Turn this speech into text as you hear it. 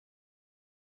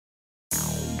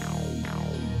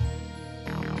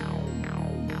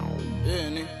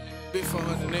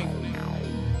AB400, nigga.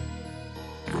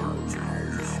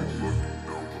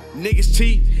 Niggas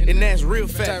cheat, and that's real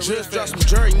fact. Just drop some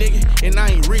jury, nigga, and I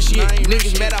ain't rich yet.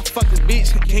 Niggas mad I fuck this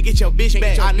bitch, can't get your bitch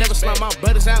back. I never slide my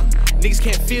brothers out, niggas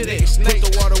can't feel that. Put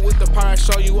the water with the power,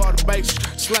 show you all the base.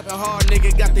 Slapping hard,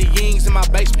 nigga, got the yings in my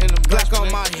basement. And the black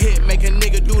on my hip, make a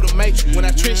nigga do the matrix. When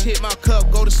I trish hit my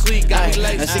cup, go to sleep, got me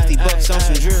lazy. $60 on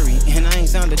some jewelry, and I ain't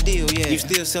signed a deal yet. You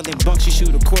still selling bunks, you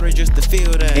shoot a quarter just to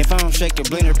feel that. If I don't shake a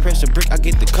blender, press a brick, I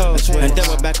get the code. And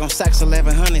double back on Saks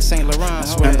 1100, St. Laurent.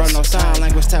 And bro, no sign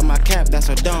language, tap my cap, that's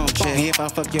a dome check. And if I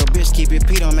fuck your bitch, keep it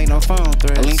P, don't make no phone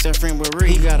threats. I linked her friend with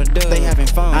Reed, he got a dub, they having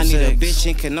phone I need sex. A bitch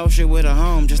in Kenosha with a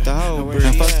home, just a hoe.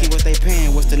 And fuck you what they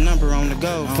paying, what's the number on the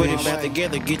go? Put it back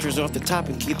together, get yours off the top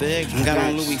and keep the extra. Got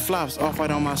on Louis flops,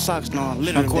 off-white on my socks, no, I'm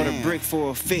literally. I caught a brick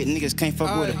for a fit, niggas can't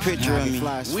fuck with a picture of me.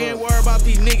 We ain't worried about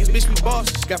these niggas, bitch, we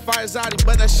bosses. Got fires out it,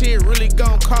 but that shit really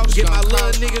gon' cost. Get my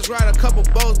little niggas right a couple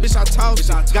bowls, bitch, I toss.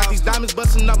 Got these diamonds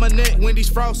busting up my neck, Wendy's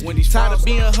frost. Tired of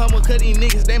being humble, cause these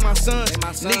niggas, they my sons.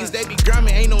 Niggas, they be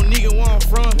grimy, ain't no nigga where I'm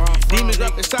from. Demons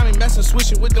up inside me, messing,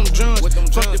 switching with them drums.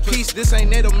 Fuck the peace, this ain't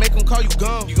NATO, make them call you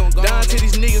gum. Down to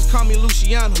these niggas, call me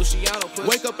Luciano.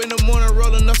 Wake up in the morning,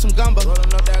 rolling up some gumbo.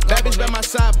 That bitch by my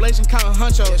side, blazing, counting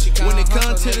hunchos. When it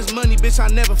comes to this money, bitch, I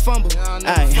never fumble.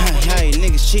 Hey,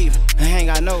 niggas cheap, I ain't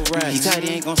got no rights. He tight,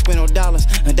 he ain't gon' spend no dollars.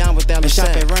 I'm down with that. Shop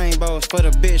at Rainbows for the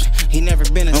bitch, he never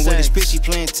been a sack. With his bitch, he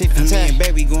playing tick-for-tack. Me and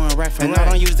baby going right for right. I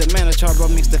don't use the manager, bro,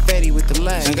 mix the fatty with the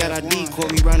lag. And got our decoy,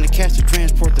 we run the cash to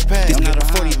transport the pack. It's not a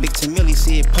 40, big to Millie,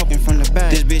 see it poking from the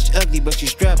back. This bitch ugly, but she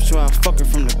strapped, so I fuck her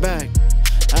from the back.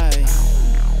 Aye.